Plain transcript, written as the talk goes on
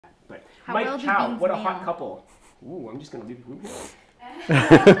But How Mike well do Chow, beans what a meal? hot couple. Ooh, I'm just gonna leave the room here.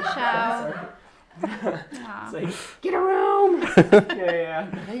 Ciao. It's like, get around. yeah.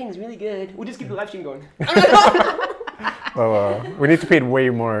 The lighting's really good. We'll just keep the live stream going. Well, we need to pay way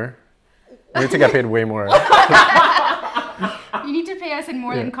more. We need to get paid way more. You need to pay us in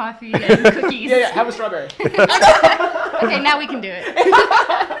more than coffee and cookies. Yeah, have a strawberry. Okay, now we can do it.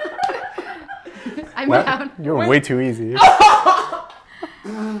 I'm down. You're way too easy.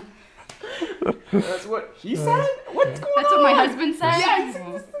 That's what he said? What's going on? That's what my husband said? Yeah, he said,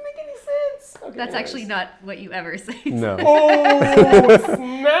 this doesn't make any sense. Okay, That's actually not what you ever say. No. Oh,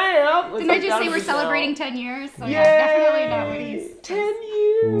 snap. Didn't I just say we're celebrating 10 years? So Yay! yeah, definitely not what he's... 10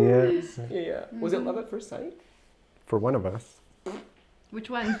 years. Yes. Yeah. Was it love at first sight? For one of us. Which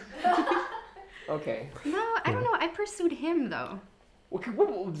one? Okay. No, I don't know. I pursued him, though. Okay,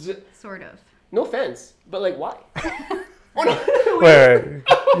 Sort of. no offense, but like, why? Wait.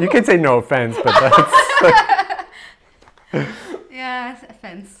 You can say no offense, but that's... Yeah,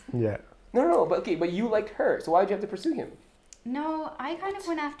 offense. yeah. No, but okay, but you liked her, so why'd you have to pursue him? No, I kind of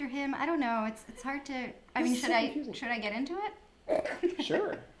went after him. I don't know. It's hard to... I mean, This is so confusing. should I get into it?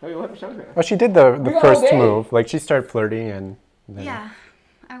 Sure. What happened? Well, she did the got first all day. move. Like, she started flirting and then... Yeah,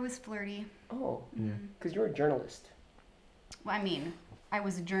 I was flirty. Oh, because you're a journalist. Well, I mean, I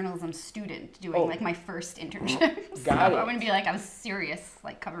was a journalism student doing like my first internship. So Got it. I wouldn't be like I was serious,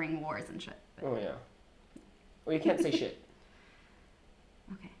 like covering wars and shit. But, Oh, yeah. Well, you can't say shit.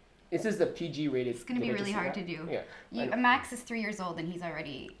 okay. This is the PG rated. It's gonna be really hard to do. Yeah. I know. Max is 3 years old and he's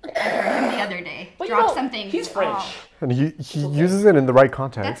already. I heard him the other day. But you Drop know, something. he's French. Oh, And he uses it in the right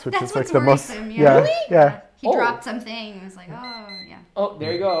context, which that's is like what's the most... worrisome, Yeah. Really? Yeah. He Oh. dropped something. It was like, oh yeah. Oh,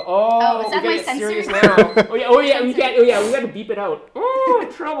 there you go. Oh, Oh, is that we my gotta get serious censor? now. Oh yeah, we got. Oh yeah, we gotta beep it out. Oh,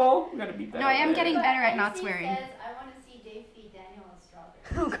 trouble. We gotta beep that No, out. I am getting better at not NC swearing. Says, I want to see Dave feed Daniel a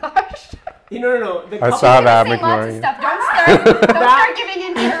strawberry. Oh gosh. No. The I couple, saw that. I'm Say lots of ignoring it. stuff. Don't start giving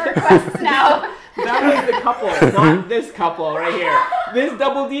in to your requests now. That was the couple, not this couple right here. This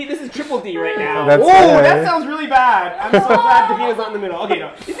double D, this is triple D right now. That's Whoa, it. that sounds really bad. I'm so glad Davina's not in the middle. Okay,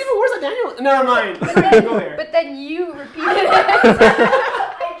 no. It's even worse than Daniel. Never mind. Let's not even go there. But then you repeated it. I just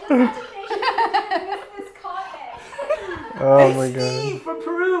had to make sure you missed this context. Oh Hey, my god. Steve from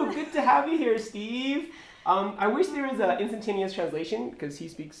Peru. Good to have you here, Steve. I wish there was an instantaneous translation because he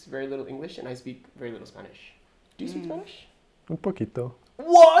speaks very little English and I speak very little Spanish. Do you speak Spanish? Un poquito.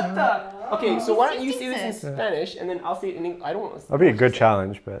 What the? Okay, so why don't you say Decent. this in Spanish and then I'll say it in English. I don't want to. That'd be a good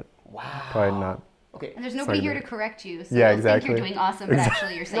challenge, but Wow. probably not. Okay. And there's nobody Sorry, here to but- correct you, so Yeah, you'll exactly. think you're doing awesome, but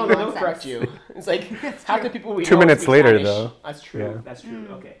actually you're saying No, they nonsense. don't correct you. It's like half the people we 2 know minutes speak later, Spanish. though. That's true. Yeah. That's true.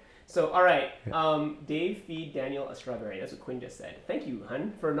 Okay. So, all right. Dave, feed Daniel a strawberry. That's what Quinn just said. Thank you,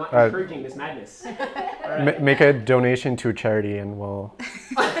 hun, for not encouraging this madness. All right. Make a donation to a charity and we'll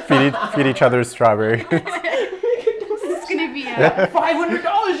feed each other strawberries. It's gonna be a...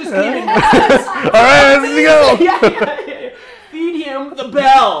 $500 just came in. Alright, let's go! yeah. Feed him the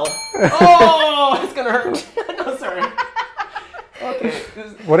bell. Oh, it's gonna hurt. No, sorry. Okay.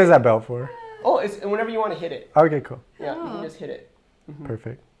 What is that bell for? Oh, it's whenever you want to hit it. Okay, cool. Yeah, you can just hit it.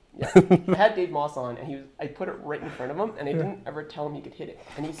 Perfect. Yeah. I had Dave Moss on, and I put it right in front of him, and I didn't ever tell him he could hit it.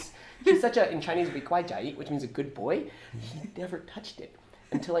 And he's such a, in Chinese, "guai which means a good boy. He never touched it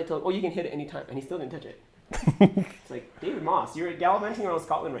until I told him, "Oh, you can hit it anytime," and he still didn't touch it. It's like, David Moss, you're gallivanting around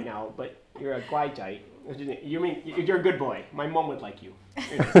Scotland right now, but you're a guai. You mean you're a good boy? My mom would like you.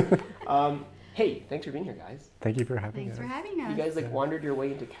 Anyways, hey, thanks for being here, guys. Thank you for having Thanks us. for having us. You guys wandered your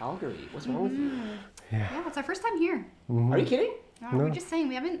way into Calgary. What's wrong with you? Yeah, it's our first time here. Are you kidding? No, we're just saying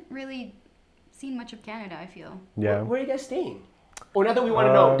we haven't really seen much of Canada, I feel. Yeah. Where are you guys staying? Oh, now that we want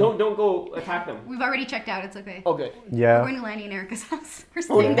to know, don't go attack them. We've already checked out, it's okay. Oh, good. We're Yeah. going to Lanny and Erica's house. We're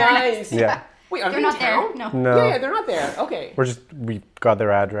Oh, staying there nice. Yeah. Wait, are They're they not in there. town? No. No. Yeah, they're not there. Okay. We got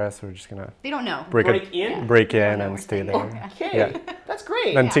their address. We're just gonna They don't know. break Break in? break Yeah, in no, and we're stay staying there. there. Okay, Yeah. that's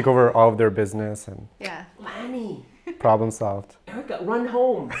great. Then take over all of their business and Yeah. Lanny, problem solved. Erica, run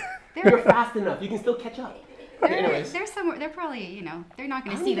home. They're, You're fast enough. You can still catch up. Okay, anyways, they're somewhere, they're probably, they're not I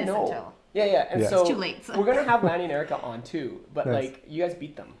going to don't see even this know. until. Yeah, and Yeah. so It's too late, so. we're gonna have Lanny and Erica on too, but Yes. like you guys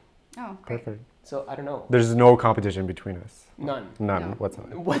beat them, Oh, great. Perfect. so I don't know, There's no competition between us. none None No.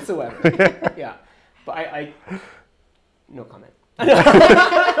 whatsoever. whatsoever. Yeah, but I no comment.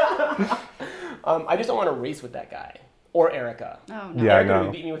 I just don't want to race with that guy or Erica. Oh, no. Yeah, I Erica know.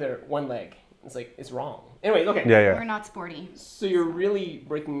 would beat me with her one leg. It's like it's wrong. Anyways, okay. Yeah, We're yeah. not sporty. So you're really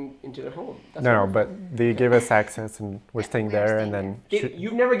breaking into their home. That's No, wonderful. but they gave us access and we're staying We're there staying and then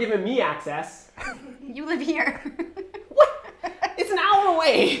You've never given me access. You live here. It's an hour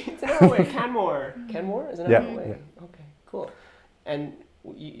away. It's an hour away. Canmore. Canmore is an hour Yeah, away. yeah. Okay, cool. And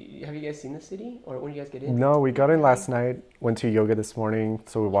Have you guys seen the city, or when did you guys get in? No, we got in last night, went to yoga this morning,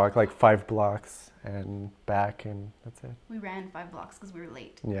 so we walked like 5 blocks and back, and that's it. We ran 5 blocks because we were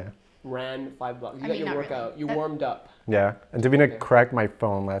late. Yeah. Ran 5 blocks. You I got mean, your not workout. really. You warmed up. Yeah, and Davina cracked my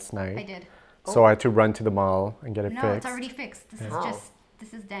phone last night. I did. So I had to run to the mall and get it No, fixed. it's already fixed. This is Wow. just.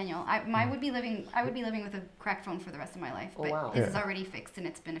 This is Daniel. I would be living with a cracked phone for the rest of my life. Oh, But wow. this is already fixed, and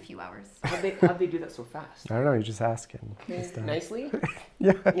it's been a few hours. How'd they do that so fast? I don't know, you just ask him. It's done. Nicely?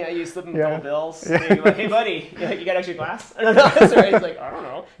 Yeah. Yeah, you slip him a Yeah. couple bills. Yeah. You're like, hey, buddy, you got extra glass? I don't know. Sorry, he's like, I don't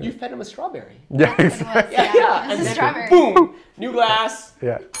know. You fed him a strawberry. Yeah, That's what it was. Yeah, yeah. It was And a then, strawberry. boom, new glass.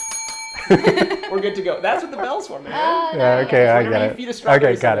 yeah. We're good to go. That's what the bell's for, man. Yeah, okay, I Whenever get you it. feed a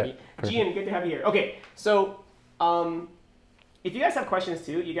strawberry Okay, to got somebody. it. Perfect. Gian, good to have you here. Okay, so if you guys have questions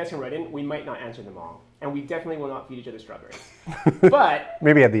too, you guys can write in. We might not answer them all. And we definitely will not feed each other strawberries. But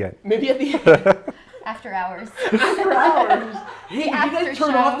Maybe at the end. maybe at the end, After hours. after hours. Hey, did you after guys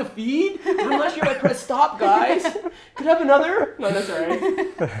turn show. off the feed? Unless you're like, press stop, guys. Could I have another? No, that's all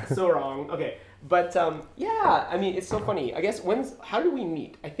right. So wrong. Okay. But yeah, I mean, it's so funny. I guess how did we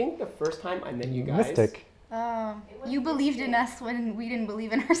meet? I think the first time I met you guys. Mystic. You believed in us when we didn't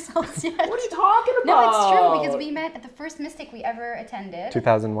believe in ourselves yet. What are you talking about? No, it's true because we met at the first Mystic we ever attended.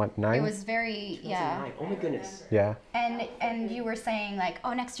 2009? It was very, yeah. Oh my goodness. Yeah. And you were saying like,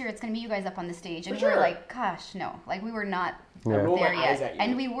 oh, next year it's gonna be you guys up on the stage, and For we were sure. like, gosh, no, like we were not Yeah. I roll there my eyes yet. at you.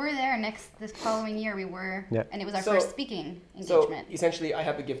 And we were there this following year. We were, Yeah. and it was our So- first speaking So engagement. essentially, I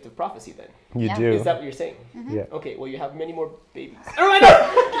have the gift of prophecy then. You Yeah. do. Is that what you're saying? Yeah. Okay, well, you have many more babies. Oh, I know!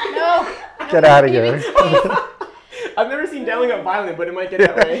 No, Get out of here. I've never seen Daniel get violent, but it might get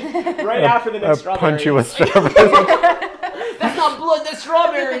that way. Right after the next I'll strawberry. punch you with strawberries. That's not blood, that's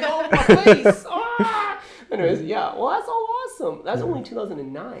strawberries all over my face. Ah! Anyways, yeah, well, that's all awesome. That's only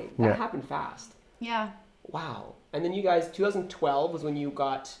 2009. That Yeah. happened fast. yeah, Wow. And then you guys, 2012 was when you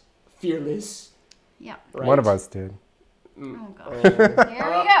got Fearless, yeah. right? One of us did. Oh god. Oh. Here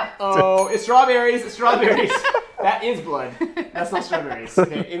we go. Oh, it's strawberries, it's strawberries. That is blood. That's not strawberries.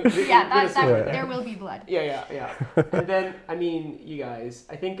 Okay. Yeah, Yeah. there will be blood. Yeah. And then, I mean, you guys,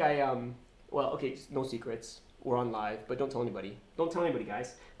 I think well, okay, just no secrets. We're on live, but don't tell anybody. Don't tell anybody,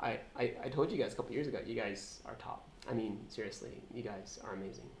 guys. I told you guys a couple years ago, you guys are top. I mean, seriously, you guys are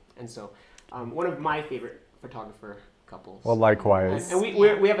amazing. And so, one of my favorite photographer couples. Well, likewise. And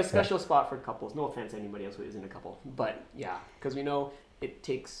we have a special spot for couples. No offense to anybody else who isn't a couple. But yeah, because we know it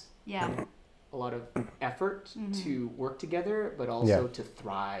takes Yeah. a lot of effort Mm-hmm. to work together, but also Yeah. to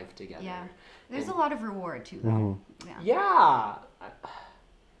thrive together. Yeah. There's And- a lot of reward too, though. Mhm. Yeah. Yeah,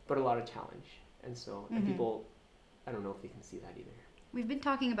 but a lot of challenge. And so, and Mhm. people, I don't know if they can see that either. We've been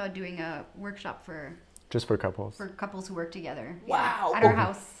talking about doing a workshop for Just for couples. couples who work together. Wow. At our Oh.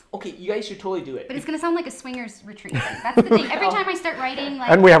 house. Okay, you guys should totally do it. But it's gonna sound like a swingers retreat. That's the thing. Every time I start writing, like,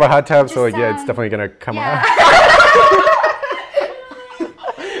 And we have a hot tub, it so just yeah, it's sounds- definitely going to come yeah. out.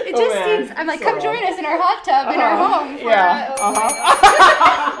 It Oh, just man. seems. I'm like, So come wrong. join us in our hot tub in our home. For Yeah, oh my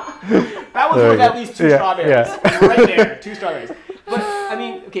God. That was There with you at go. least 2 Yeah, strawberries. yeah. Right there, 2 strawberries. But, I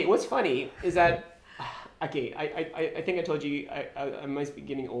mean, okay, what's funny is that, okay, I think I told you I might be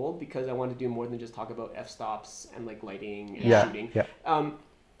getting old because I want to do more than just talk about f-stops and like lighting and Yeah, shooting. yeah.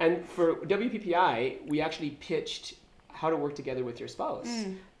 And for WPPI, we actually pitched how to work together with your spouse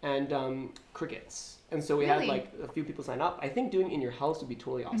and crickets. And so we had Really? like a few people sign up. I think doing it in your house would be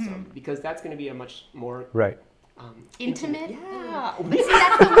totally awesome because that's going to be a much more Right. Intimate? Yeah. See,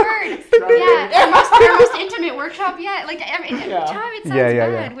 that's the word. Yeah, our most intimate workshop yet. Like every time it sounds Yeah,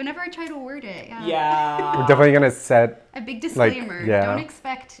 bad. yeah. Whenever I try to word it. Yeah. Yeah. We're definitely going to set, A big disclaimer. yeah. Don't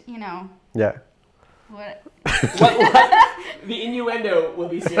expect, yeah. what. what? The innuendo will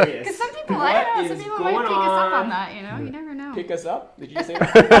be serious. Because some people, What I don't know, some is people might going pick us up on? on that. You know, you never know. Pick us up? Did you just say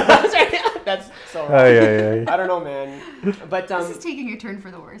that? That's so wrong. Yeah. I don't know, man. But This is taking a turn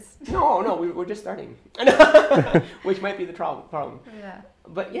for the worse. no, we're just starting, which might be the problem. Yeah.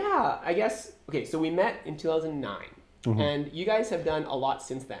 But yeah, I guess okay. So we met in 2009, and you guys have done a lot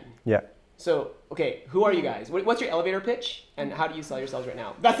since then. Yeah. So okay, who are you guys? What's your elevator pitch, and how do you sell yourselves right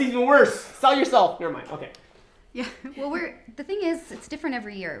now? That's even worse. Sell yourself. Never mind. Okay. Yeah. Well, the thing is, it's different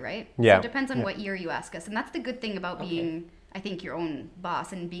every year, right? Yeah. So it depends on what year you ask us, and that's the good thing about being, I think, your own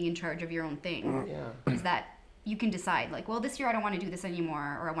boss and being in charge of your own thing. Yeah. Is that you can decide, like, well, this year I don't want to do this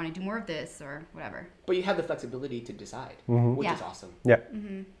anymore, or I want to do more of this, or whatever. But you have the flexibility to decide, which Yeah. is awesome. Yeah.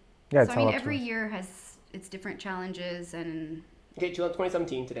 Yeah, it's So I all mean, up to every us. year has its different challenges, and Okay,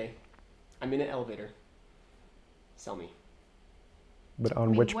 2017 today. I'm in an elevator. Sell me. But I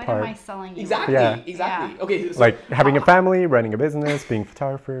on mean, which what part? am I selling you? Exactly. Yeah. Exactly. Okay. So, Like having a family, running a business, being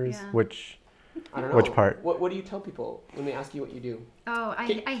photographers, Yeah. which I don't know. Which part? What do you tell people when they ask you what you do? Oh,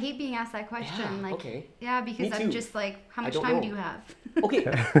 Okay. I hate being asked that question. Yeah, like, okay. yeah, because Me I'm too. just like, how I much don't time know. do you have? Okay.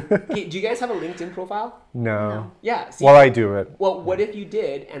 Okay. Do you guys have a LinkedIn profile? No. No. Yeah. See, Well, I do it. well, what if you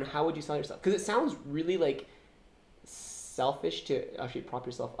did, and how would you sell yourself? Because it sounds really like selfish to actually prop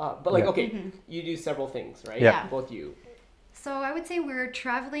yourself up. But like, Yeah. okay, you do several things, right? Yeah. Both you. So I would say we're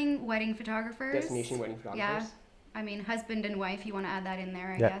traveling wedding photographers. Destination wedding photographers. Yeah. I mean, husband and wife, you want to add that in there,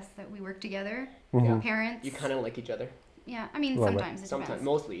 I Yeah. guess, that we work together. Yeah. Parents. You kind of like each other. Yeah, I mean, Well, but- sometimes it Sometimes, depends.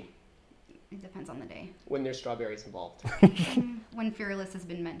 mostly, It depends on the day. when there's strawberries involved. When Fearless has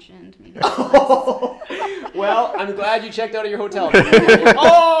been mentioned, maybe. Well, I'm glad you checked out of your hotel.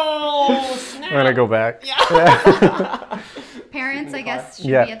 Oh, snap! I'm gonna go back. Parents, in the I guess, should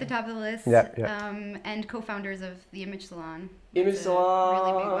Yeah. be at the top of the list. Yeah, yeah. And co-founders of the Image Salon. Image It's a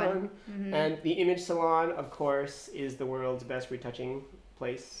really big Salon. one. Mhm. And the Image Salon, of course, is the world's best retouching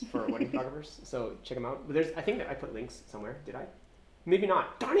place for wedding photographers. So check them out. But I think that I put links somewhere. Did I? Maybe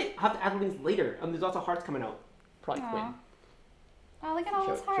not. Darn it! I'll have to add the links later. There's lots of hearts coming out. Probably quit. Aw. Oh, look at all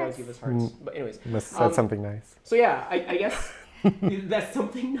those Should hearts. give us hearts. But anyways, Must have said something nice. so yeah, I guess that's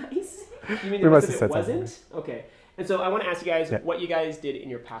something nice. You mean We the must rest have of it said something wasn't? Okay. And so I want to ask you guys Yeah. what you guys did in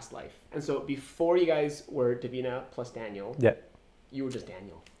your past life. And so before you guys were Davina plus Daniel, Yeah. you were just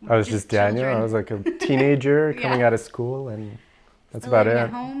Daniel. I was just Daniel. children. I was like a teenager Yeah. coming out of school, and that's Still about living it. at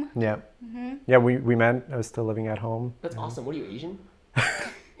home. Yeah. Mm-hmm. Yeah, we met. I was still living at home. That's awesome. What are you, Asian?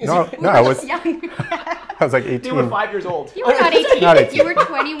 No, I was Young. I was like They 18. were 5 years old. You were not 18. Not 18. You were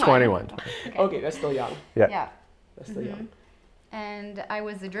 21. 21. Okay, that's still young. Yeah. Yeah. That's still young. And I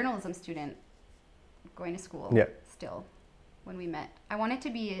was a journalism student going to school. Yeah. Still, when we met, I wanted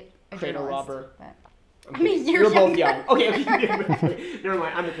to be a Cradle journalist. robber. But I'm I mean, kidding. you're both younger. young. Okay. Never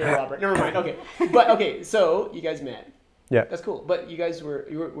mind. I'm a cradle robber. Never mind. Okay. But okay, so you guys met. Yeah. That's cool. But you guys were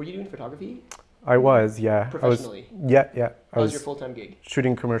you doing photography? I was, yeah. Professionally? I was, yeah. That I was was your full-time gig.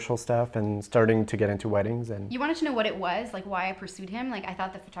 shooting commercial stuff and starting to get into weddings, and you wanted to know what it was, like why I pursued him. Like I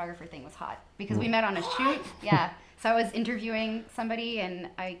thought the photographer thing was hot because we met on a shoot. Yeah. So I was interviewing somebody and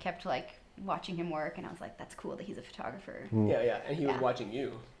I kept like watching him work and I was like, that's cool that he's a photographer. Yeah. And he was Yeah. watching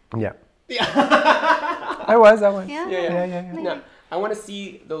you. yeah. Yeah. I was. Yeah. Yeah. No, I want to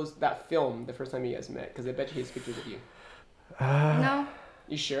see that film the first time you guys met because I bet you he has pictures of you. No,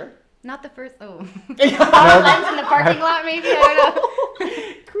 You sure? not the first. Oh, lens in the parking lot, maybe. I don't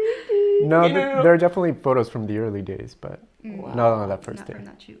know. No, No. there are definitely photos from the early days, but Wow. not on that first Not day. from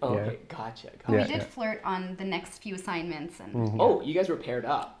that shoot. Oh, Yeah. okay. Gotcha. But Yeah, we did yeah. flirt on the next few assignments, and Oh, you guys were paired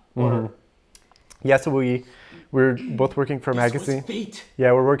up. Mhm. Yeah, so we're both working for a This was magazine. fate.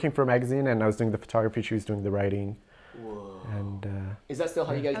 Yeah, we're working for a magazine, and I was doing the photography. She was doing the writing, Whoa. and Is that still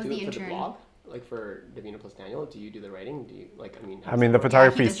how you guys I was do the it for the intern. blog? Like for Davina plus Daniel, do you do the writing? Do you like? I mean, how I does mean that the work?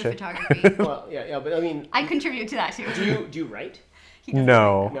 photography yeah, is he does the shit. photography. Well, yeah, but I mean, I contribute to that too. do you write? He does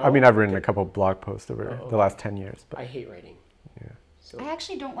No, No? I mean I've written a couple blog posts over Oh, the last 10 years, but I hate writing. yeah. So I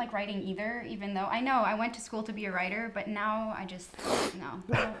actually don't like writing either, even though I know I went to school to be a writer, but now I just, no.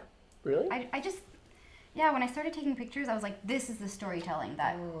 really? I just, yeah, when I started taking pictures, I was like, this is the storytelling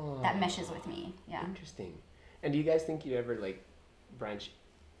that meshes with me. Yeah. Interesting. And do you guys think you'd ever like branch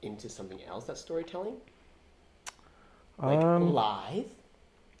into something else that's storytelling? Like live?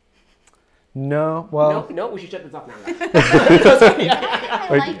 No, well, No, we should shut this off now. guys. I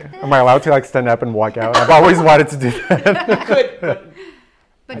like, like this, am I allowed to like stand up and walk out? I've always wanted to do that. You could, but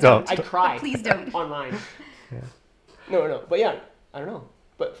but don't. I'd cry. But please don't. Online. Yeah. No. But yeah, I don't know.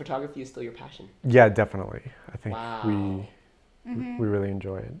 But photography is still your passion. Yeah, definitely. I think Wow. we really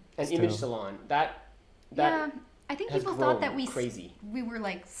enjoy it. An still. image salon. That Yeah, I think has people thought that grown crazy. we were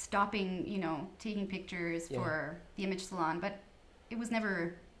like stopping, taking pictures Yeah. for the image salon, but that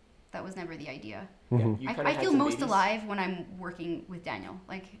was never the idea. Yeah, Mhm. you kinda I had feel some most babies. alive when I'm working with Daniel.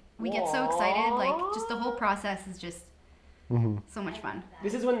 Like we get so excited, like just the whole process is just so much fun.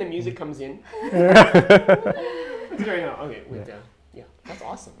 This is when the music comes in. It's very no. Okay, wait down. Yeah, that's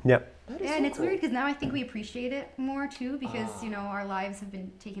awesome. Yep. That is Yeah, so and it's cool. weird because now I think we appreciate it more too because our lives have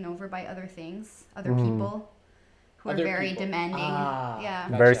been taken over by other things, other people who Other are very people. demanding. Yeah.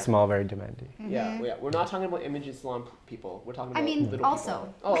 Gotcha. Very small, very demanding. Yeah, we're not talking about image salon people. We're talking about I mean, little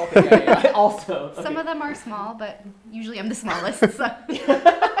also. people. Oh, okay, yeah. Also. Okay. Some of them are small, but usually I'm the smallest. So.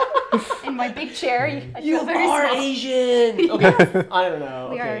 In my big chair, I You feel very are small. Asian. Okay, I don't know.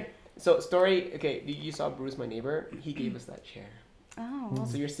 We okay. are. So story. Okay, you saw Bruce, my neighbor. He gave us that chair. Oh, well,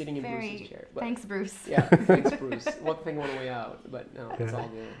 So you're sitting in very. Bruce's chair. But Thanks, Bruce. yeah, thanks, Bruce. One thing on the way out, but no, it's all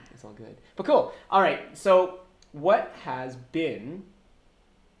good. It's all good. But cool. All right. So what has been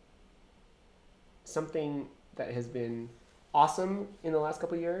something that has been awesome in the last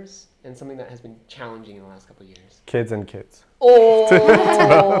couple of years and something that has been challenging in the last couple of years? Kids and kids.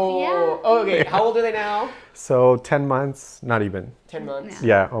 Oh, Yeah. okay. How old are they now? So 10 months, not even. 10 months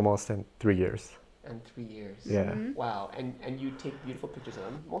Yeah, almost in 3 years. and 3 years. Yeah. Wow. And you take beautiful pictures of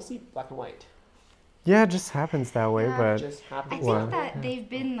them, mostly black and white. Yeah, it just happens that way, Yeah. but Just I happens. think Wow. that they've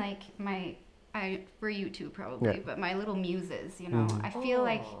been like for you too probably, Yeah. but my little muses, you know. I feel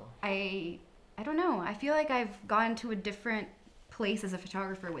like Oh. I don't know. I feel like I've gone to a different place as a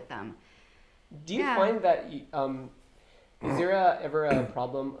photographer with them. Do you Yeah. find that is there ever a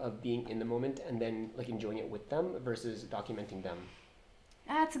problem of being in the moment and then like enjoying it with them versus documenting them?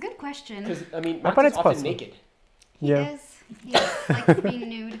 It's a good question. Because I mean, I Max bet is it's often possible. naked. He yeah, is. He likes being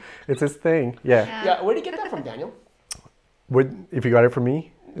nude. it's his thing. Yeah. Yeah, where did you get that from, Daniel? If you got it from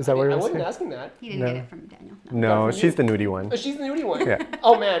me, is that what I you're wasn't saying? asking that. He didn't No. get it from Daniel. No. No, from she's you. the nudie one. Oh, she's the nudie one. Yeah.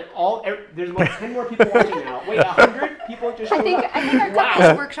 Oh man, there's about 10 more people watching now. Wait, 100 people just showed up. I think our Wow.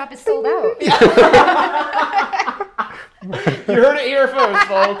 couples workshop is sold out. You heard it here first,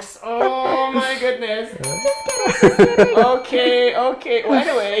 folks. Oh my goodness. Okay. Well,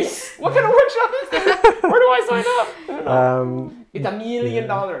 anyways, what kind of workshop is this? Where do I sign up? I don't know. It's $1 million.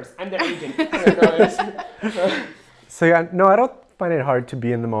 I'm their agent. So yeah, no, I don't find it hard to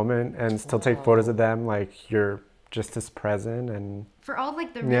be in the moment and still take photos of them. Like you're just as present and For all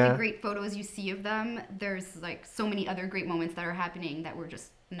like the really Yeah. great photos you see of them, there's like so many other great moments that are happening that we're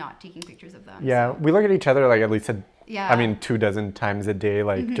just not taking pictures of them. yeah, So, we look at each other like at least yeah. I mean 24 times a day.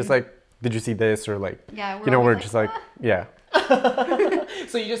 Like just like, did you see this or like Yeah, we're you know we're always just like, like yeah.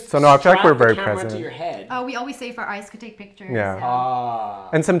 So you just So no, I feel like strap we're the very camera present. to your head. we always say if our eyes could take pictures. Yeah. Ah.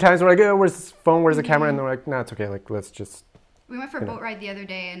 And sometimes we're like, oh, where's the phone? Where's the camera? And they're like, nah, it's okay. Like let's just We went for a boat ride the other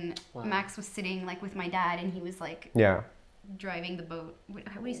day, and Wow. Max was sitting like with my dad, and he was like yeah. driving the boat. What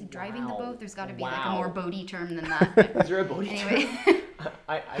do you say? Driving the Wow. boat? There's got to be like a Wow. more boaty term than that. Is there a boaty Anyway, term?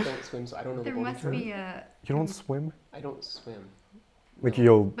 I don't swim, so I don't know there the boaty must term. be a. You don't swim? I don't swim. Like No.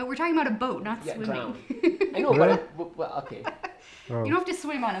 you'll But we're talking about a boat, not Yeah, swimming. drown. I know, Really? but well, okay. oh. You don't have to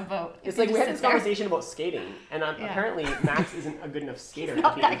swim on a boat. It's You like we just had this sit there. conversation about skating, and Yeah. apparently Max isn't a good enough skater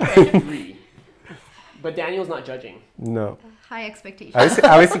Not at the that age of 3. But Daniel's not judging. no. High expectations.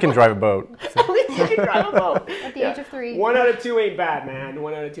 At least you can drive a boat. At least you can drive a boat. At the age of 3. 1 out of 2 ain't bad, man.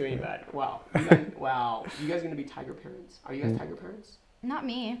 1 out of 2 ain't bad. Wow. Wow. You guys gonna be tiger parents? Are you guys tiger parents? Not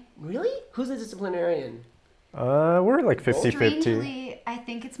me. Really? Who's the disciplinarian? We're like 50-50. Strangely, I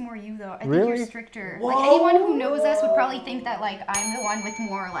think it's more you though. I think Really? you're stricter. Like anyone who knows us would probably think that like I'm the one with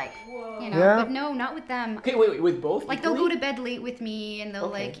more like, you know. Yeah. But no, not with them. Okay, wait. With both? Like they'll go equally? to bed late with me and they'll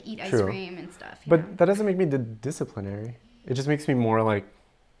Okay. like eat ice True. cream and stuff. you know. But that doesn't make me the disciplinary. It just makes me more like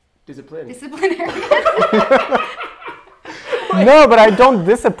Discipline. Disciplinary. no, but I don't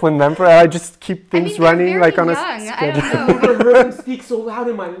discipline them for I just keep things they're running very like on a young. I schedule. don't know. I've never heard him speak so loud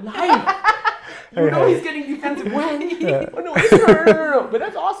in my life. You know Hey. he's getting defensive when? Yeah. Oh, no. But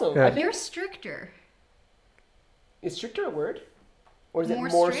that's awesome. Yeah. I think You're stricter. is stricter a word? Or is it More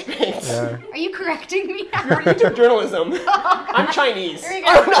more strict? strict? Yeah. Are you correcting me? You took journalism. I'm Chinese. There you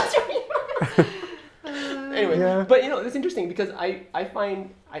go. I'm not Chinese. Anyway, Yeah. but you know, it's interesting because I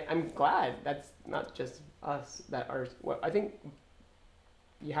find I'm glad that's not just us that are. Well, I think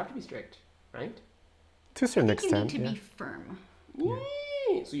you have to be strict, right? To a certain I think you need extent. to Yeah. be firm.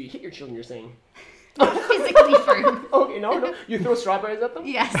 Yay! So you hit your children. You're saying, Physically firm. okay, no, you throw strawberries at them.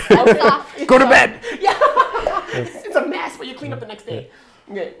 Yes. That's soft. Go to bed. Yeah, it's a mess, but you clean up the next day.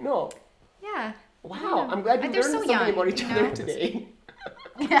 Okay, no. Yeah. Wow, I'm glad you They're learned so something young, about each you other know? today.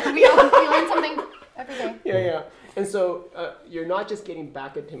 Yeah, we learn something every day. Yeah. And so you're not just getting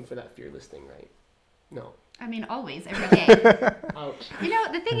back at him for that fearless thing, right? No. I mean, always, every day. Ouch. You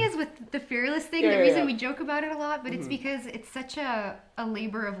know, the thing is with the fearless thing, Yeah, the yeah, reason yeah. we joke about it a lot, but it's because it's such a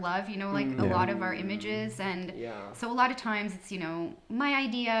labor of love, you know, like a lot of our images. And Yeah. so a lot of times it's, you know, my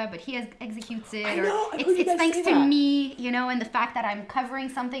idea, but he executes it. I or know, I've heard you it's guys thanks say to that. me, you know, and the fact that I'm covering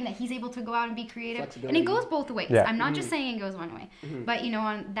something that he's able to go out and be creative. And Flexibility. it goes both ways. Yeah. I'm not just saying it goes one way. But, you know,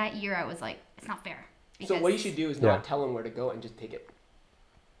 on that year I was like, it's not fair. So what you should do is Yeah. not tell him where to go and just take it.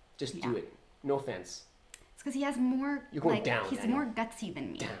 Just do Yeah. it. No offense. It's because he has more, You're going like, down, he's Daniel. more gutsy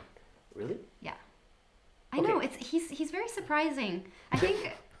than me. Damn. Really? Yeah. I Okay. know, he's very surprising. I think...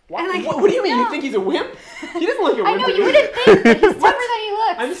 What? like, What do you mean? no. You think he's a wimp? He doesn't look like a I wimp. know, to you me. wouldn't think that he's tougher than he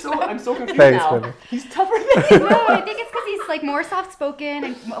looks. I'm so confused Thanks, now. baby. He's tougher than you. No, I think it's because he's like more soft-spoken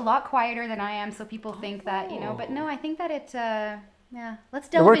and a lot quieter than I am, so people think that, you know. But no, I think that it, yeah. Let's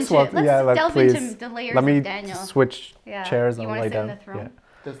It delve works into well. it. Let's Yeah, delve please. into the layers Let me of Daniel. switch Yeah. chairs. You I'll wanna lay sit in down. the throne?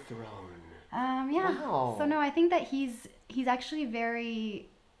 The throne. Yeah. Wow. So no, I think that he's actually very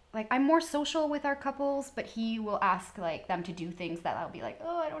like I'm more social with our couples, but he will ask like them to do things that I'll be like,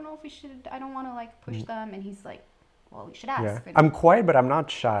 oh, I don't know if we should. I don't want to like push them, and he's like, well, we should ask. Yeah. And I'm quiet, but I'm not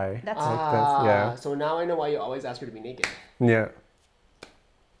shy. That's yeah. So now I know why you always ask her to be naked. Yeah.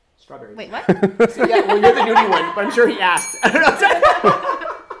 Strawberries. wait, what? So, yeah, well, you're the nudie one, but I'm sure he asked. I don't know.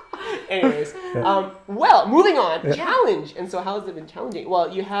 Anyways, well, moving on. Yeah. Challenge. And so how has it been challenging?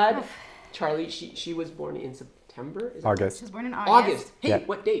 Well, you had Charlie. She was born in September. Is it August. She was born in August. Hey, Yeah.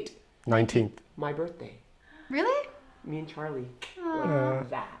 what date? 19th. My birthday. Really? Me and Charlie. Aw. Like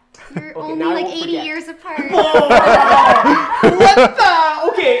that. You're Okay, only now I like won't 80 forget. years apart. What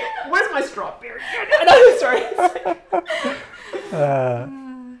the? Okay, where's my strawberry? No, sorry.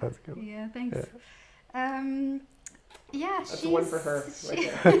 That's good. Yeah, thanks. Yeah, That's she's one for her. She,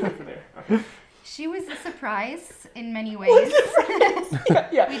 Right there. Right there. Okay. she was a surprise in many ways.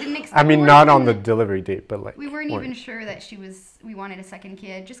 Yeah. We didn't expect. I mean, we not weren't on the even- delivery date, but like. We weren't even sure that we wanted a second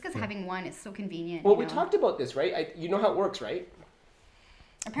kid, just because having one is so convenient. Well, you we know? talked about this, right? You know how it works, right?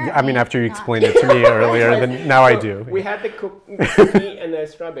 Apparently, I mean, after you not. explained it to me earlier, then now I do. We had the cookie and the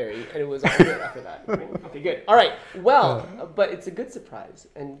strawberry, and it was all good after that. Okay, good. All right. Well, but it's a good surprise,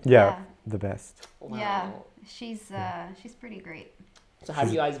 and Yeah, the best. wow. Yeah, she's pretty great. So how do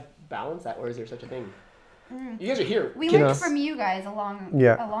you guys balance that, or is there such a thing? You guys are here. We Kids. learned from you guys a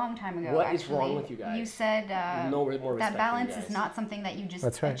long time ago. What is actually. wrong with you guys? You said No more respect that for balance you is guys. not something that you just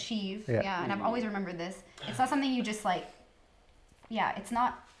That's right. achieve. Yeah. And I've always remembered this. It's not something you just like. Yeah, it's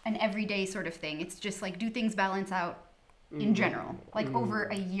not an everyday sort of thing. It's just like do things balance out in general, like over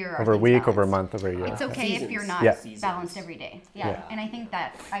a year. Over a things week, over a balanced. month, over a year. It's okay if you're Seasons. not Yeah. balanced every day. Yeah. Yeah. And I think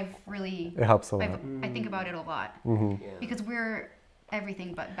that I've really. It helps a lot. I think about it a lot Yeah. because we're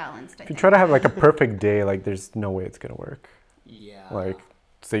everything but balanced. I If you think. try to have like a perfect day, like there's no way it's gonna work. Yeah. Like,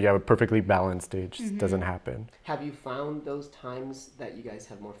 so you have a perfectly balanced day, it just doesn't happen. Have you found those times that you guys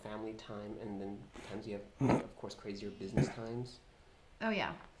have more family time, and then times you have, of course, crazier business times? Oh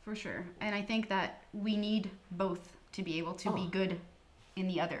yeah, for sure. And I think that we need both to be able to be good in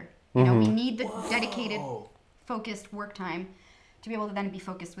the other. You know, we need the dedicated, focused work time to be able to then be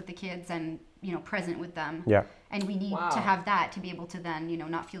focused with the kids and, you know, present with them. Yeah, And we need Wow. to have that to be able to then, you know,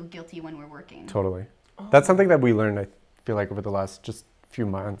 not feel guilty when we're working. totally. That's something that we learned, I feel like, over the last just few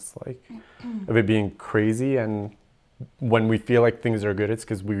months, like, of it being crazy. And when we feel like things are good, it's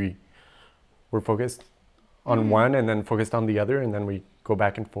because we're focused on one and then focused on the other, and then we go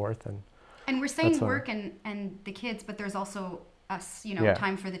back and forth. And we're saying That's work and the kids, but there's also us, you know, Yeah.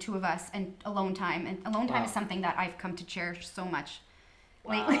 time for the two of us and alone time. And alone time is something that I've come to cherish so much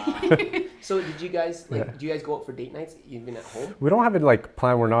lately. So did you guys, like, Yeah. do you guys go out for date nights even at home? We don't have it like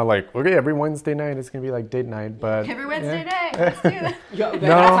planned. We're not like, okay, every Wednesday night it's gonna be like date night, but Every Wednesday night, let's do that. Yeah,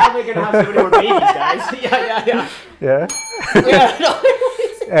 that's how we're going to have so many more babies, guys. Yeah. yeah. Yeah, no.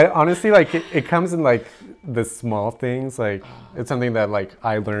 And honestly, like it comes in like the small things. Like it's something that like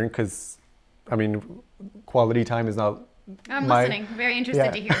I learned because, I mean, quality time is not. I'm My- listening. Very interested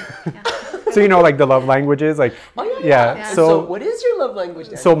yeah. to hear. Yeah. So you know, like the love languages, like Oh, yeah. Yeah. And So what is your love language,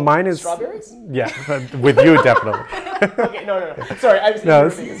 Dan? so mine is Strawberries? Yeah, but with you definitely. Okay, no. Sorry, I was No,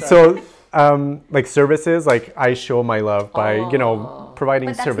 interrupting, sorry. so like services, like I show my love by providing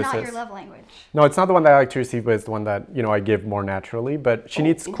But that's services. not your love language. No, it's not the one that I like to receive, but it's the one that I give more naturally. But she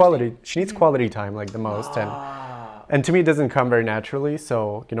needs quality. She needs quality time like the most, and to me it doesn't come very naturally.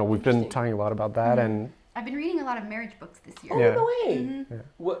 So we've been talking a lot about that, and I've been reading a lot of marriage books this year. Oh, Yeah. no way.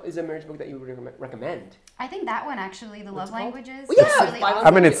 What is a marriage book that you would recommend? I think that one actually, the love it called? languages. Oh, yeah, is really Five awesome.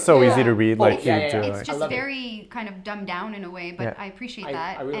 I mean it's so Yeah. easy to read. Oh, Like yeah, you yeah, do. yeah. It's Like, just love it. very kind of dumbed down in a way, but Yeah. I appreciate I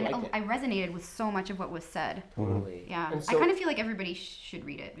that. really and liked it. I resonated with so much of what was said. Totally. Yeah. And I so, kind of feel like everybody should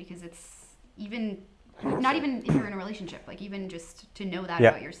read it because it's even, not even if you're in a relationship, like even just to know that Yeah.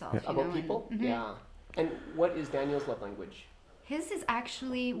 about yourself. You about know? people? And, mhm. Yeah. And what is Daniel's love language? His is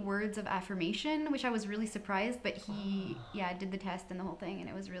actually words of affirmation, which I was really surprised, but he, did the test and the whole thing, and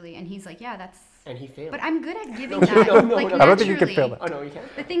it was really, and he's like, yeah, that's, And he failed. but I'm good at giving No, that, no, like no. I don't think you could naturally. fail that. Oh, no, you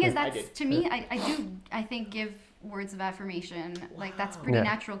can't? The thing is, I that's, did. to me, I think give words of affirmation, like that's pretty Yeah.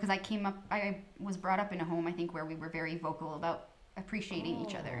 natural, because I was brought up in a home, I think, where we were very vocal about appreciating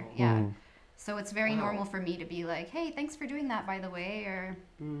each other. Yeah. So it's very normal for me to be like, hey, thanks for doing that, by the way, or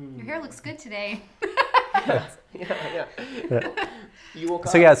your hair looks good today. Yeah. You woke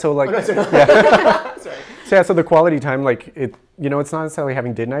up. so yeah, so like Sorry. so the quality time, like it's not necessarily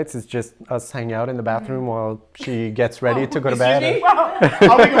having date nights. It's just us hanging out in the bathroom while she gets ready to go to bed. Excuse me?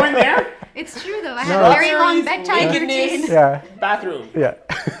 Are we going there? It's true, though. I have a very long Groceries, bedtime nakedness. routine. Yeah, Bathroom. yeah.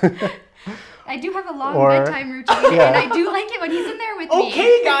 I do have a long Or- bedtime routine, Yeah. and I do like it when he's in there with me.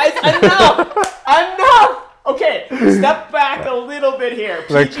 Okay, guys, enough! Enough! Okay, step back a little bit here.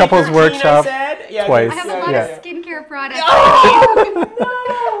 The PG-13, couples I workshop said. Yeah, twice. I have a lot of skincare products. No!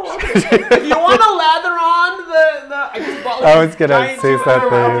 If you want to lather on the I just bought I was gonna giant say super-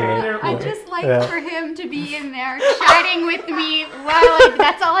 something. okay, I just like Yeah. for him to be in there chatting with me while like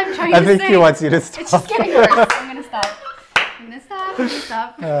that's all I'm trying I to think say. he wants you to It's just stop. getting worse. I'm gonna stop. I'm gonna stop. I'm gonna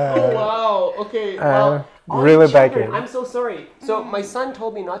stop. Oh wow. Okay. Well, all reel you it back children, in. I'm so sorry. So my son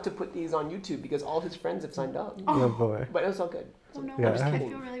told me not to put these on YouTube because all his friends have signed up. Oh boy. But it was all good. Oh no, Yeah. I'm just I kidding.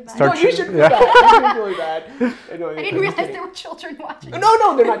 I feel really bad. Start- No, you should feel Yeah. bad. You should feel really bad. I didn't realize there were children watching.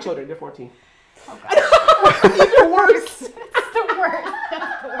 No, they're not children. They're 14. Oh god. Even worse. It's the worst.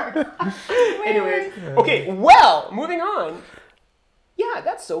 That's the worst. Anyways, okay. Well, moving on. Yeah,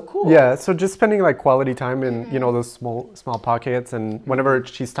 that's so cool. Yeah, so just spending like quality time in those small pockets, and whenever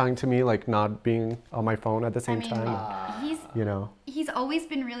she's talking to me, like not being on my phone at the same time. He's always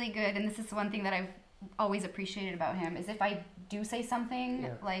been really good, and this is one thing that I've always appreciated about him is if I do say something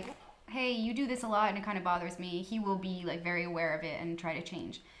like, hey, you do this a lot and it kind of bothers me, he will be like very aware of it and try to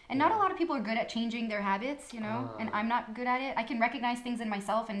change. And not a lot of people are good at changing their habits, and I'm not good at it. I can recognize things in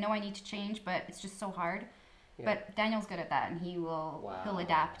myself and know I need to change, but it's just so hard. Yeah. But Daniel's good at that, and he'll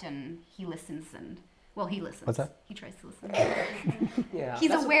adapt, and he listens, and he listens. What's that? He tries to listen. Yeah. He's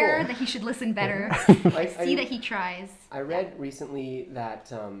that's so aware cool. that he should listen better. I See that he tries. I read recently that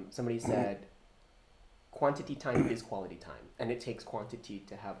somebody said quantity time is quality time, and it takes quantity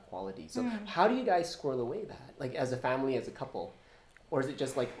to have quality. So how do you guys squirrel away that, like as a family, as a couple? Or is it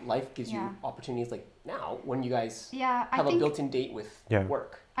just like life gives you opportunities like now when you guys have a built-in date with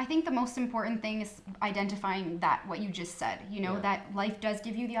work? I think the most important thing is identifying that, what you just said, that life does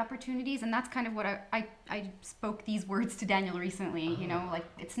give you the opportunities. And that's kind of what I spoke these words to Daniel recently, like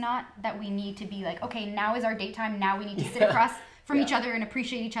it's not that we need to be like, okay, now is our date time. Now we need to sit across from each other and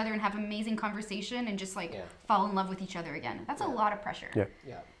appreciate each other and have amazing conversation and just like fall in love with each other again. That's a lot of pressure.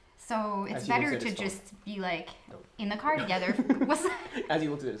 Yeah. So it's better to just be like in the car together. As he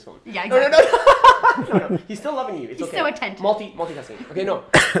looks at his phone. Yeah, exactly. No. He's still loving you. It's He's okay. so attentive. Multitasking. Okay, no.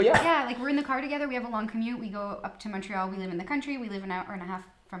 But yeah. Yeah, like we're in the car together. We have a long commute. We go up to Montreal. We live in the country. We live an hour and a half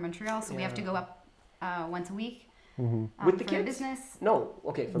from Montreal, so we have to go up once a week. With the for kids? business. No.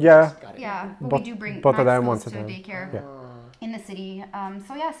 Okay. For Yeah. business. Got it. Yeah, but Both- we do bring both of Max them goes once a to time. daycare Yeah. in the city.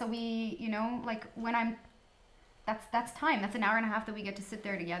 So we, like when I'm, that's time. That's an hour and a half that we get to sit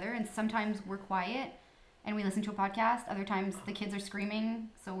there together. And sometimes we're quiet and we listen to a podcast. Other times the kids are screaming,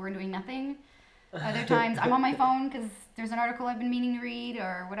 so we're doing nothing. Other times I'm on my phone because there's an article I've been meaning to read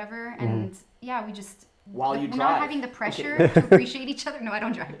or whatever. And we just While you we're drive. not having the pressure to appreciate each other. No, I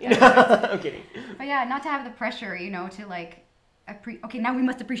don't drive. I'm kidding. But not to have the pressure, to like, okay, now we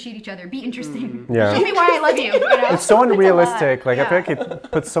must appreciate each other. Be interesting. Yeah. Show me why I love you. It's so a lot. unrealistic. Like I feel Yeah. like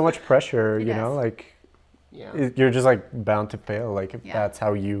it puts so much pressure. It You does. know, like Yeah. you're just like bound to fail. Like if Yeah. that's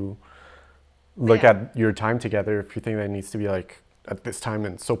how you look at your time together. If you think that it needs to be like at this time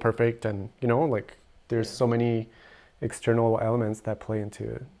and so perfect, and like there's so many external elements that play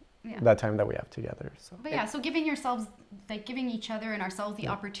into that time that we have together. So. But so giving each other and ourselves the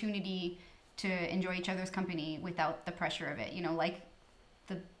opportunity to enjoy each other's company without the pressure of it. Like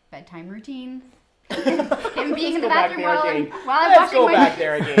the bedtime routine. Him being in the bathroom while I'm Let's washing go my back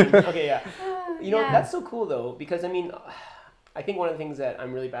there again. Okay, yeah. Yeah. That's so cool though, because I think one of the things that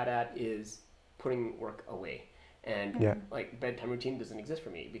I'm really bad at is putting work away. And like bedtime routine doesn't exist for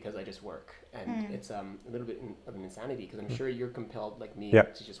me because I just work, and it's a little bit of an insanity because I'm sure you're compelled like me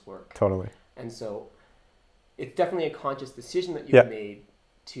to just work. Totally. And so it's definitely a conscious decision that you've made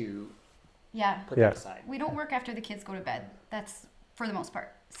to put that aside. We don't work after the kids go to bed. That's for the most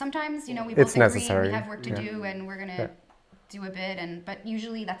part. Sometimes, we both It's agree necessary. we have work to do and we're gonna do a bit, but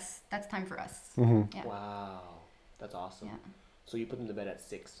usually that's time for us. Yeah. Wow, that's awesome. Yeah. So you put them to bed at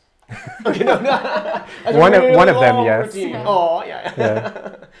 6. Okay, no. That's One of them, long yes. routine. Yeah. Oh,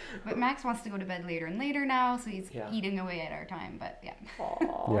 yeah. But Max wants to go to bed later and later now, so he's eating away at our time. But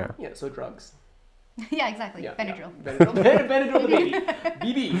Aw. Yeah. So drugs. yeah, exactly. Benadryl. Yeah. Benadryl the baby.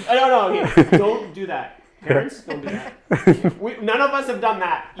 BB. I don't know. Okay. Don't do that. Parents, don't do that. None of us have done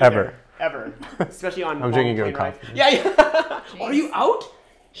that. Either. Ever. Especially on. I'm drinking long your plane coffee. rides. Yeah. Are you out?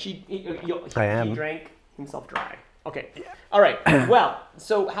 I am. He drank himself dry. Okay. All right. Well,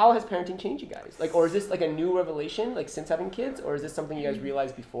 so how has parenting changed you guys? Like, or is this like a new revelation, like since having kids, or is this something you guys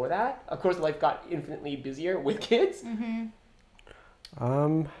realized before that? Of course, life got infinitely busier with kids.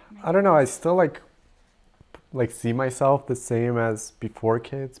 I don't know. I still like see myself the same as before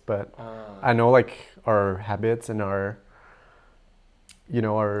kids, but I know like our habits and our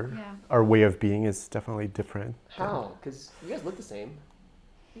our way of being is definitely different. How? Because you guys look the same.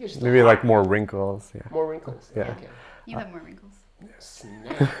 You guys just Maybe don't like have more wrinkles. Yeah. more wrinkles. Yeah. Okay. You have more wrinkles.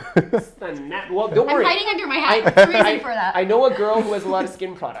 Snap. Well, don't I'm worry. hiding under my hat. There's a reason for that. I know a girl who has a lot of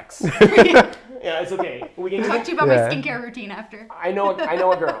skin products. Yeah, it's okay. We can Talk to you about my skincare routine after. I know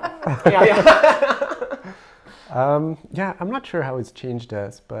a girl. Yeah. Yeah, I'm not sure how it's changed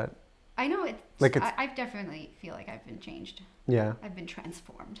us, but I know it's Like like it's- I definitely feel like I've been changed. yeah, I've been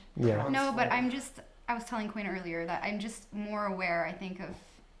transformed. yeah, No, but I was telling Quinn earlier that I'm just more aware, I think, of,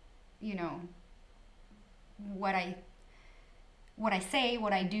 you know, what I say,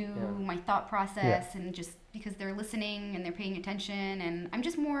 what I do, my thought process, and just because they're listening and they're paying attention, and I'm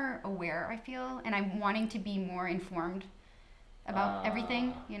just more aware, I feel, and I'm wanting to be more informed about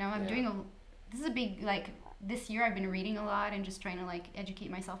everything. You know, I'm doing this is a big, like, this year I've been reading a lot and just trying to, like, educate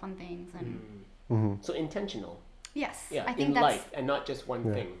myself on things. And So intentional. yes, Yeah, I think in that's life and not just one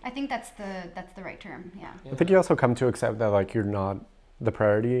thing. I think that's the right term. Yeah. I think you also come to accept that like you're not the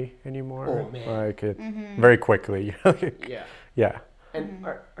priority anymore. Oh, man. Like it very quickly. Yeah. Yeah. And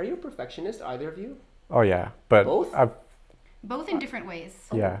are you a perfectionist, either of you? Oh yeah, but Both? Both in different ways.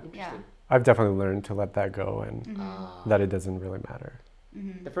 Yeah. Interesting. I've definitely learned to let that go and Mm-hmm. that it doesn't really matter.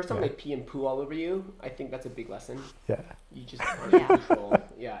 The first time I pee and poo all over you, I think that's a big lesson. Yeah. You just can't control.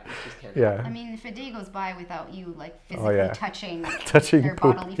 Yeah, you just can't. Yeah. I mean, if a day goes by without you, like, Oh, physically yeah. touching Touching their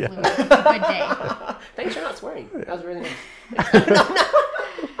poop, bodily yeah. fluids, it's a good day. Thanks for not swearing. That was really nice.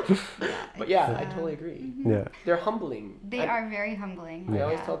 But yeah, I totally agree. Yeah. They're humbling. They are very humbling. I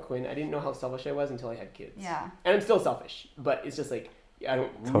always Yeah. tell Quinn, I didn't know how selfish I was until I had kids. Yeah. And I'm still selfish, but it's just like, I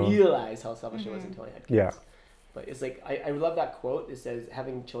don't Totally. realize how selfish I was until I had kids. Yeah. But it's like, I love that quote. It says,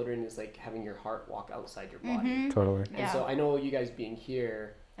 having children is like having your heart walk outside your body. Mm-hmm. Totally. And Yeah. so I know you guys being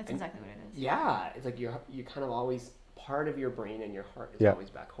here, That's and- exactly what it is. yeah, it's like you're kind of always, part of your brain and your heart is Yeah. always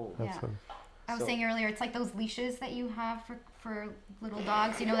back home. Yeah. That's I was So- saying earlier, it's like those leashes that you have for little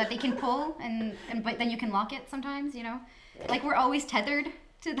dogs, you know, that they can pull and but then you can lock it sometimes, you know? Like we're always tethered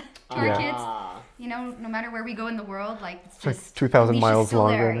to our Yeah. kids. Ah, You know, no matter where we go in the world, like it's like just 2,000 leash is miles still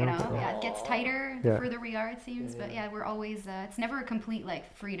longer there, you now, know. so- Yeah, it gets tighter the Yeah. further we are, it seems. But yeah, we're always. It's never a complete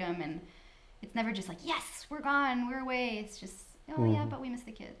like freedom, and it's never just like yes, we're gone, we're away. It's just oh yeah, but we miss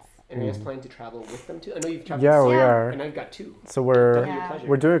the kids. and are you guys planning to travel with them too? I know you've traveled. Yeah, we Yeah. are. And I've got two. So we're Yeah. Pleasure.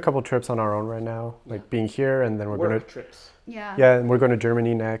 we're doing a couple trips on our own right now, like being here, and then we're Work gonna trips. Yeah. and we're going to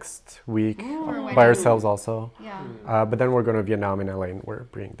Germany next week For a by wedding. ourselves also. Yeah. But then we're going to Vietnam and LA, and we're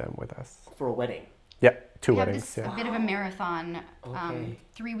bringing them with us. For a wedding. Yeah, two We have weddings. this, Yeah. a bit of a marathon. Okay.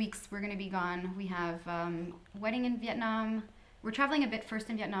 3 weeks we're going to be gone. We have wedding in Vietnam. We're traveling a bit first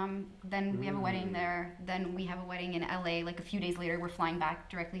in Vietnam, then we have a wedding there, then we have a wedding in LA. Like a few days later, we're flying back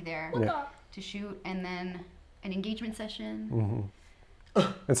directly there Yeah. to shoot, and then an engagement session.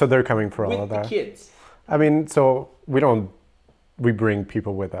 And so they're coming for all With of the that. kids. I mean, so we bring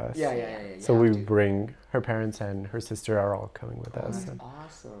people with us. Yeah. So you we have to. bring her parents and her sister are all coming with us. That's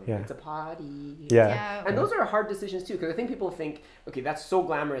awesome. Yeah. It's a party. Yeah. And those are hard decisions too, because I think people think, okay, that's so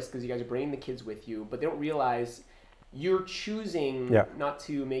glamorous because you guys are bringing the kids with you, but they don't realize you're choosing Yeah. not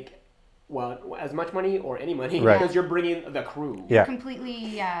to make as much money or any money Right. because you're bringing the crew. Yeah. Completely,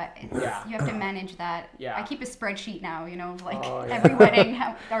 it's, Yeah. you have to manage that. Yeah. I keep a spreadsheet now, you know, like Oh, yeah. every wedding,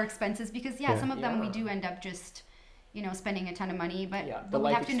 our expenses, because Yeah. some of them we Yeah. do end up just, you know, spending a ton of money, but, Yeah, the but we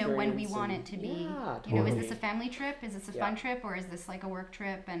life have to know when we experience want and- it to be. Yeah, You know, is totally. this a family trip? Is this a Yeah. fun trip? Or is this like a work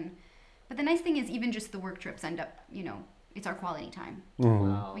trip? But the nice thing is even just the work trips end up, you know, it's our quality time.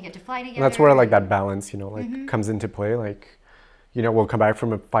 Wow. We get to fly together. And that's where like that and- balance, you know, like comes into play. Like, you know, we'll come back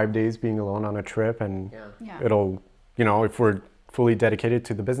from 5 days being alone on a trip, and Yeah. Yeah. it'll, you know, if we're fully dedicated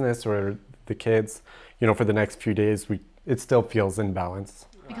to the business or the kids, you know, for the next few days, it still feels in balance.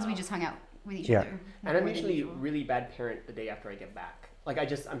 Because we just hung out with each Yeah. other. And I'm more than usually usual. really bad parent the day after I get back. Like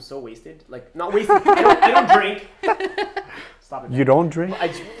I'm so wasted. Like not wasted. I don't drink. Stop it. You don't drink? I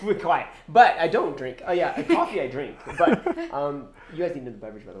just be quiet. But I don't drink. Oh yeah, coffee I drink. But you guys need the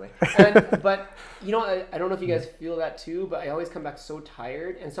beverage by the way. But you know, I don't know if you guys feel that too. But I always come back so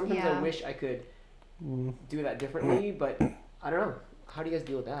tired, and sometimes Yeah. I wish I could do that differently. But I don't know. How do you guys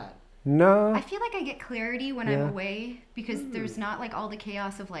deal with that? No. I feel like I get clarity when Yeah. I'm away because there's not like all the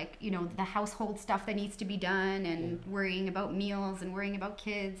chaos of like, you know, the household stuff that needs to be done and worrying about meals and worrying about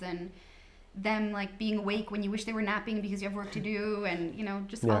kids and them like being awake when you wish they were napping because you have work to do and, you know,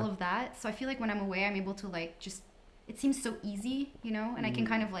 just Yeah. all of that. So I feel like when I'm away, I'm able to like just, it seems so easy, you know, and I can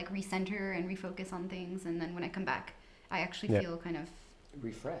kind of like recenter and refocus on things. And then when I come back, I actually Yeah. feel kind of,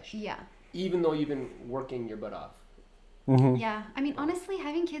 Refresh. yeah. Even though you've been working your butt off. Hmm. Yeah. I mean, honestly,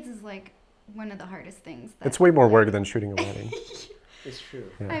 having kids is like one of the hardest things. That, It's way more like, work than shooting a wedding. It's true.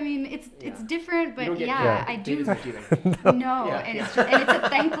 Yeah. I mean, it's Yeah. different, You but don't get yeah, paid. I do Data's computing. know, Yeah. and it's a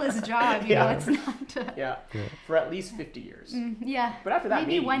thankless job. You know, Yeah. it's not. Yeah. For at least 50 years. Yeah. But after that,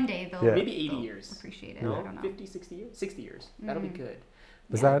 maybe one day they'll, Yeah. maybe 80 they'll years. appreciate it. No, I don't know. 50, 60 years? 60 years. That'll be good.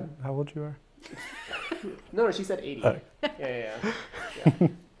 Is Yeah. that how old you are? No, she said 80. Oh. Yeah.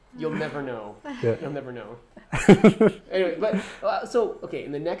 You'll never know. Yeah. You'll never know. Anyway, but so okay,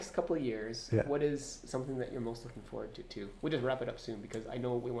 in the next couple of years, Yeah. what is something that you're most looking forward to? We'll just wrap it up soon because I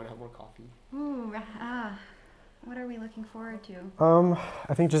know we want to have more coffee. Ooh, what are we looking forward to?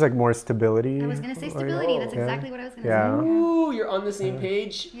 I think just like more stability. I was gonna say like- stability. That's Yeah. exactly what I was gonna Yeah. say. Ooh, you're on the same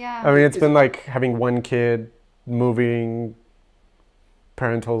page. Yeah. I mean, it's Is been it- like having one kid, moving,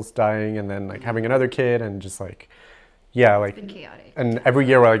 parentals dying, and then like having another kid, and just like, yeah, It's like, been chaotic. and every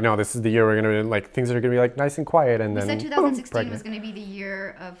year we're like, no, this is the year we're gonna like things are gonna be like nice and quiet, and We then said boom, 2016 was pregnant. going to be the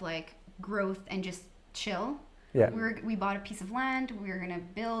year of like growth and just chill. Yeah. We bought a piece of land. We were going to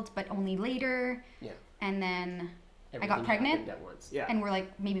build, but only later. Yeah. And then Everything got pregnant, happened at once. Yeah. and we're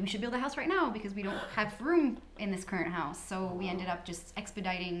like, maybe we should build a house right now because we don't have room in this current house. So we ended up just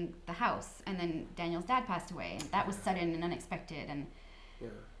expediting the house. And then Daniel's dad passed away, and that was sudden and unexpected. And Yeah.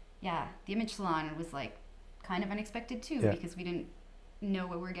 yeah, the image salon was like kind of unexpected too Yeah. because we didn't know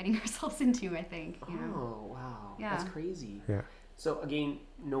what we were getting ourselves into. I think. You know. Oh wow, Yeah. that's crazy. Yeah. So again,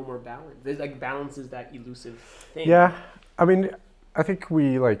 no more balance. There's like balance is that elusive thing. Yeah, I mean, I think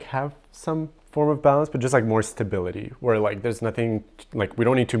we like have some form of balance, but just like more stability, where like there's nothing like we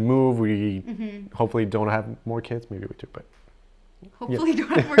don't need to move. We hopefully don't have more kids. Maybe we do, but Hopefully, don't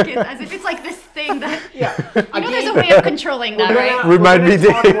have more kids. As if it's like this thing that Yeah. you know. There's a way of controlling that, right? We might be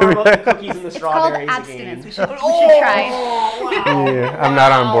talk doing more about the cookies and the It's called strawberries abstinence. again. We should try. Oh, wow. yeah, I'm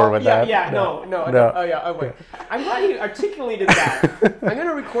not on board with Yeah, that. yeah, no. No. Oh, yeah. Oh, wait. I'm glad you articulated that. I'm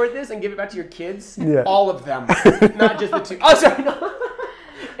gonna record this and give it back to your kids. Yeah. All of them, not just the two. Oh, sorry. No.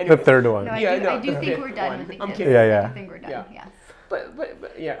 The Anyway, third one. No, I Yeah, do, no, I do the think fifth we're done one. with the I'm kids. kidding. Yeah, I yeah. do think we're done. Yeah. Yeah.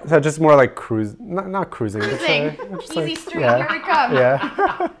 but yeah. So just more like cruise, not cruising. but, Cruising. just Easy like- street. yeah. Here we come.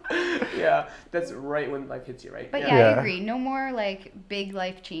 Yeah. Yeah, that's right when life hits you, right? But yeah. yeah, Yeah. I agree. No more like big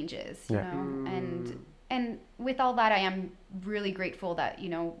life changes, you Yeah. know. And with all that, I am really grateful that, you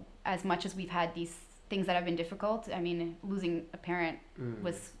know, as much as we've had these things that have been difficult, I mean, losing a parent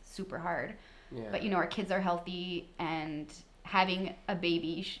was super hard. Yeah. But you know, our kids are healthy, and having a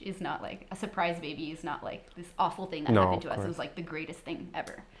baby is not like a surprise baby is not like this awful thing that No, happened to of us. It course. was like the greatest thing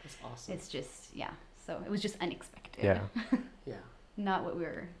ever. That's awesome. It's just, yeah. So it was just unexpected. Yeah. Yeah. Not what we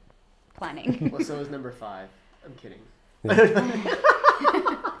were planning. Well, so is number 5. I'm kidding.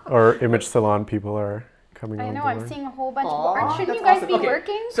 Or image salon people are coming I on know, board. I'm seeing a whole bunch Aw, of. Shouldn't that's you guys awesome. be Okay.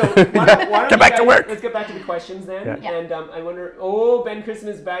 working? So why don't Get back to work. Let's get back to the questions then. Yeah. And I wonder. Oh, Ben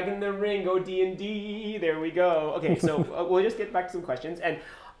Christmas back in the ring. Go D&D. There we go. Okay, so we'll just get back to some questions. And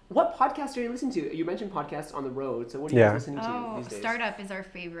what podcast are you listening to? You mentioned podcasts on the road. So what are you Yeah. guys listening to Oh, these days? Startup is our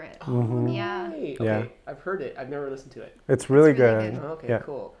favorite. Mhm. Yeah. Right. Yeah. Okay. I've heard it. I've never listened to it. It's really It's really good. good. Okay. Yeah.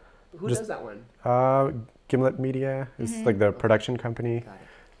 Cool. Who Just- does that one? Gimlet Media is like the production company. Got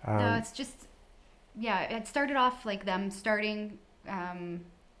it. No, it's just, yeah, it started off like them starting.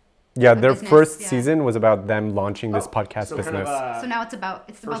 Yeah, the their business, first yeah. season was about them launching this Oh, podcast so business. Kind of So now it's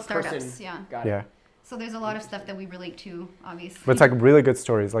about first startups. person. Yeah. Got it. Yeah, So there's a lot of stuff that we relate to, obviously. but it's like really good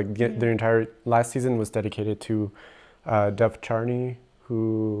stories. Like their entire last season was dedicated to Dev Charney,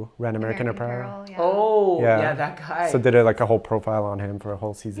 who ran American Apparel. Yeah. Oh, Yeah. yeah, that guy. So did a whole profile on him for a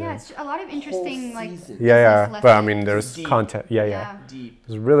whole season. Yeah, it's a lot of interesting like. season. yeah. business But I mean, lessons. there's Deep. content. Yeah. Yeah. Deep. It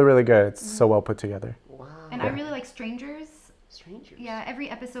was really, really good. It's so well put together. Wow. And I really like Strangers. Strangers. Yeah, every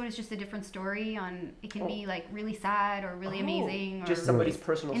episode is just a different story. It can be like really sad or really amazing or Just somebody's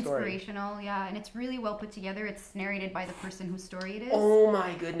personal story. inspirational. Yeah, and it's really well put together. It's narrated by the person whose story it is. Oh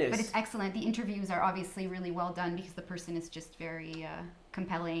my goodness. But it's excellent. The interviews are obviously really well done because the person is just very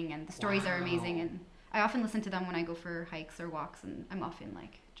compelling and the stories are amazing. And I often listen to them when I go for hikes or walks, and I'm often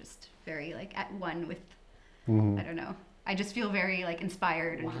like just very like at one with. I don't know. I just feel very like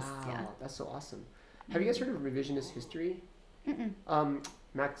inspired and wow, just yeah. that's so awesome. Have you guys heard of revisionist history? Mm-mm.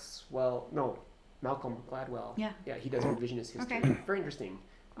 Malcolm Gladwell. Yeah. Yeah, he does revisionist history. Okay. Very interesting.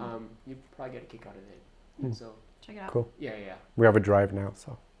 You probably get a kick out of it. So Check it out. Cool. yeah. We have a drive now,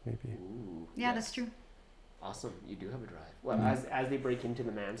 so maybe. Ooh, Yeah, yes. that's true. Awesome. You do have a drive. Well, as they break into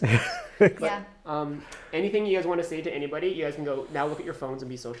the man's house. Yeah. Anything you guys want to say to anybody, you guys can go now. Look at your phones and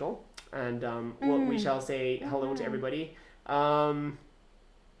be social. And we shall say hello to everybody.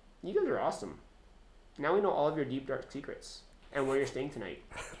 You guys are awesome. Now we know all of your deep dark secrets and where you're staying tonight.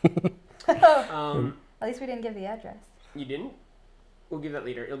 At least we didn't give the address. You didn't? We'll give that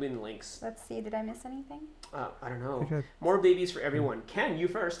later. It'll be in the links. Let's see. Did I miss anything? I don't know. Okay. More babies for everyone. Ken, you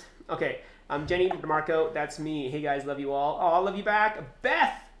first. Okay. Jenny DeMarco, that's me. Hey guys, love you all. Oh, I love you back.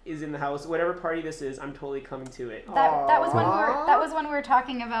 Beth is in the house. Whatever party this is, I'm totally coming to it. That was when we were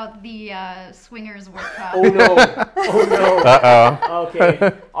talking about the swingers workshop. Oh no. Oh no. Uh-oh.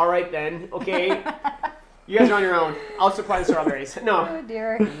 Okay. All right then. Okay. You guys are on your own. I'll supply the strawberries. No. Oh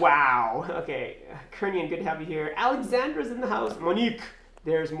dear. Wow. Okay. Kernian, good to have you here. Alexandra's in the house. Monique.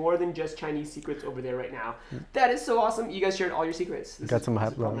 There's more than just Chinese secrets over there right now. That is so awesome. You guys shared all your secrets. Got some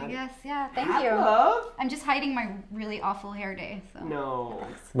hat love. Yes, yeah, thank Hat you. love? I'm just hiding my really awful hair day. So. No. Oh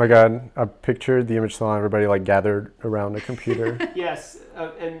my God, I pictured the image salon, everybody like gathered around a computer. Yes,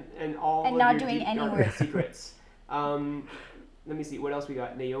 and all And of not your doing deep, any dark work. secrets. Let me see. What else we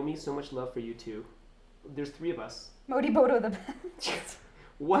got? Naomi, so much love for you two. There's 3 of us. Modibodo the best.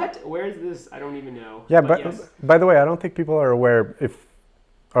 What? Where is this? I don't even know. Yeah, but yes. by the way, I don't think people are aware, if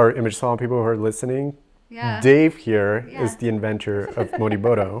our image salon people who are listening, Yeah. Dave here Yeah. is the inventor of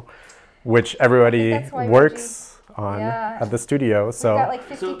Modibodo, which everybody that's why works on Yeah. at the studio. We've So got like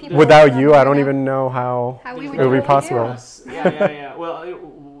 50 So people. without around you, I here don't now. even know how How we It would it would be really possible. do. Yes. Yeah. Well,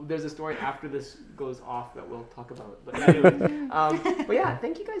 there's a story after this goes off that we'll talk about. But anyway, but yeah,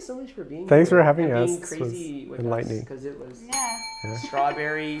 thank you guys so much for being Thanks here. for having and us. Being This crazy was with enlightening. because it was Yeah.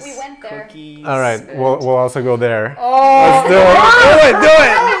 strawberries, We went there. cookies. All right, and- we'll also go there. Oh, Let's do it. Do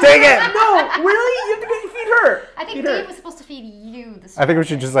it. Take it. No, really? You have to feed her. I think Feed her. Dave was supposed to feed you the I think we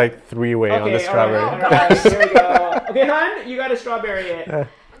should just like 3-way on the strawberry. All right, here we go. Okay, hon, you got a strawberry it.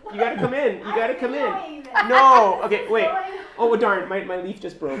 You gotta come in. You gotta come in. No. Okay, wait. Oh, well, darn, my leaf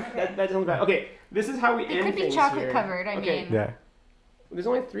just broke. That sounds bad. Okay, this is how we It end could be things chocolate here. covered. I Okay. mean. Yeah. There's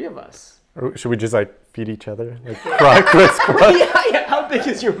only 3 of us. Or should we just like feed each other? Like crisscross? yeah. How big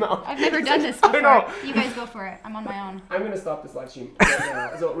is your mouth? I've never done this I before. know. You guys go for it. I'm on my own. I'm gonna stop this live stream right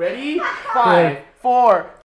now. So ready? 5, 4,